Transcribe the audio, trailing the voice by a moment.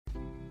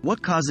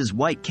What causes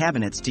white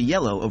cabinets to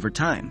yellow over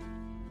time?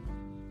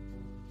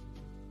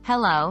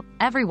 Hello,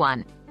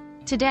 everyone.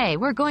 Today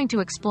we're going to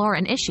explore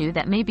an issue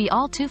that may be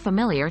all too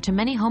familiar to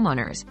many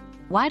homeowners.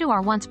 Why do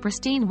our once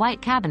pristine white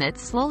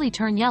cabinets slowly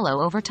turn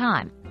yellow over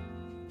time?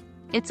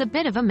 It's a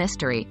bit of a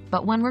mystery,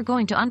 but one we're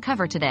going to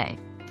uncover today.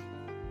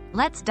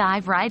 Let's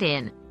dive right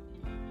in.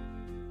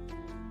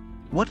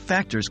 What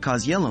factors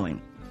cause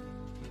yellowing?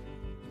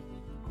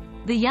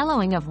 The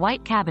yellowing of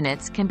white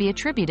cabinets can be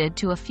attributed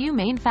to a few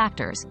main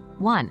factors.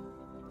 1.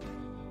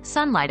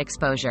 Sunlight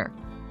exposure.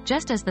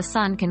 Just as the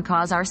sun can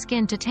cause our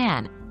skin to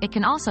tan, it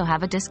can also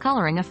have a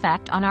discoloring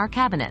effect on our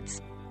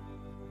cabinets.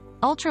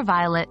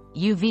 Ultraviolet,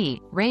 UV,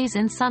 rays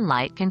in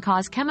sunlight can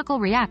cause chemical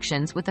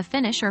reactions with the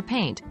finish or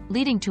paint,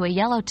 leading to a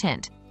yellow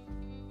tint.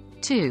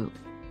 2.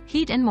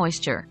 Heat and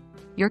moisture.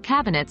 Your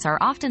cabinets are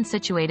often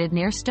situated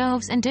near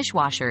stoves and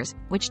dishwashers,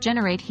 which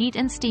generate heat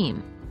and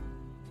steam.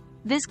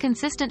 This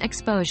consistent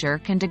exposure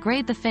can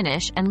degrade the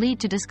finish and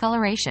lead to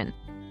discoloration.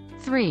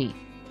 3.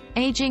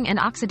 Aging and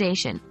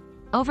oxidation.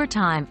 Over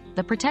time,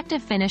 the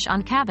protective finish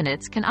on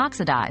cabinets can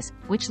oxidize,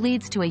 which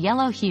leads to a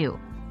yellow hue.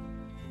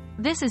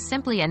 This is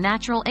simply a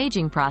natural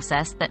aging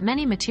process that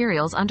many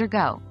materials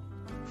undergo.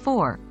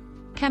 4.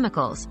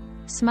 Chemicals.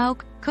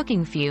 Smoke,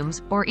 cooking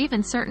fumes, or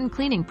even certain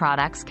cleaning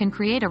products can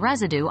create a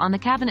residue on the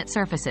cabinet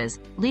surfaces,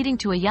 leading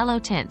to a yellow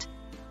tint.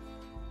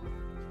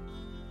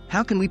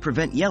 How can we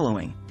prevent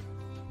yellowing?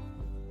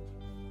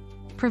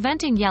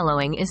 Preventing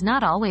yellowing is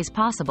not always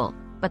possible,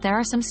 but there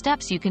are some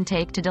steps you can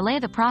take to delay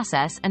the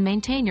process and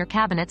maintain your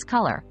cabinet's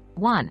color.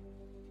 1.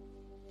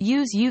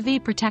 Use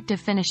UV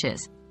protective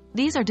finishes.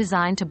 These are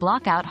designed to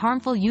block out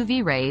harmful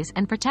UV rays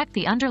and protect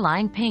the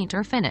underlying paint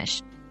or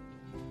finish.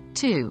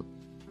 2.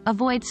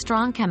 Avoid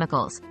strong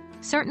chemicals.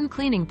 Certain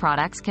cleaning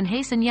products can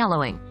hasten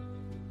yellowing.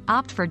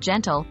 Opt for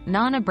gentle,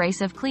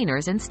 non-abrasive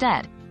cleaners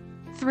instead.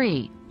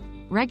 3.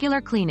 Regular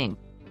cleaning.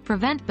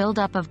 Prevent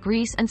buildup of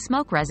grease and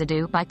smoke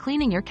residue by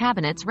cleaning your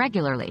cabinets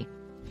regularly.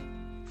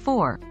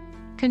 4.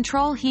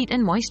 Control heat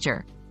and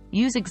moisture.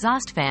 Use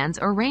exhaust fans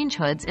or range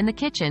hoods in the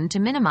kitchen to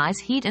minimize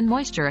heat and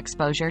moisture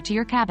exposure to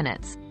your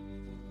cabinets.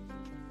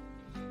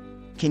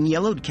 Can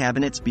yellowed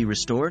cabinets be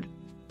restored?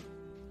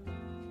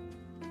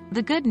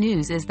 The good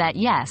news is that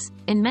yes,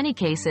 in many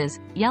cases,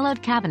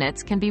 yellowed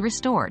cabinets can be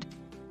restored.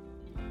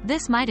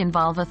 This might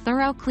involve a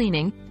thorough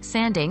cleaning,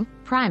 sanding,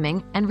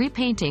 priming, and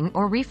repainting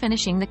or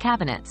refinishing the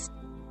cabinets.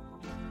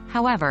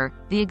 However,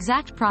 the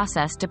exact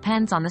process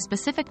depends on the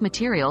specific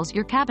materials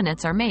your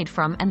cabinets are made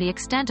from and the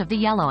extent of the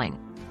yellowing.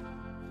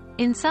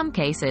 In some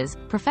cases,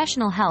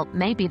 professional help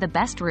may be the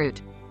best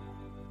route.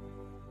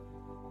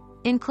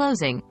 In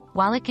closing,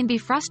 while it can be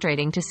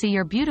frustrating to see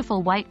your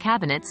beautiful white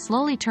cabinets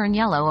slowly turn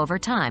yellow over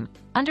time,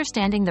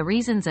 understanding the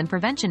reasons and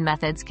prevention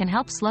methods can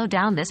help slow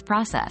down this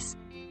process.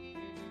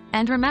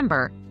 And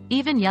remember,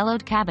 even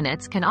yellowed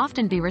cabinets can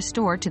often be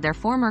restored to their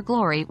former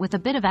glory with a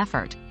bit of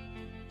effort.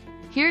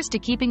 Here's to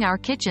keeping our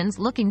kitchens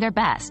looking their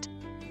best.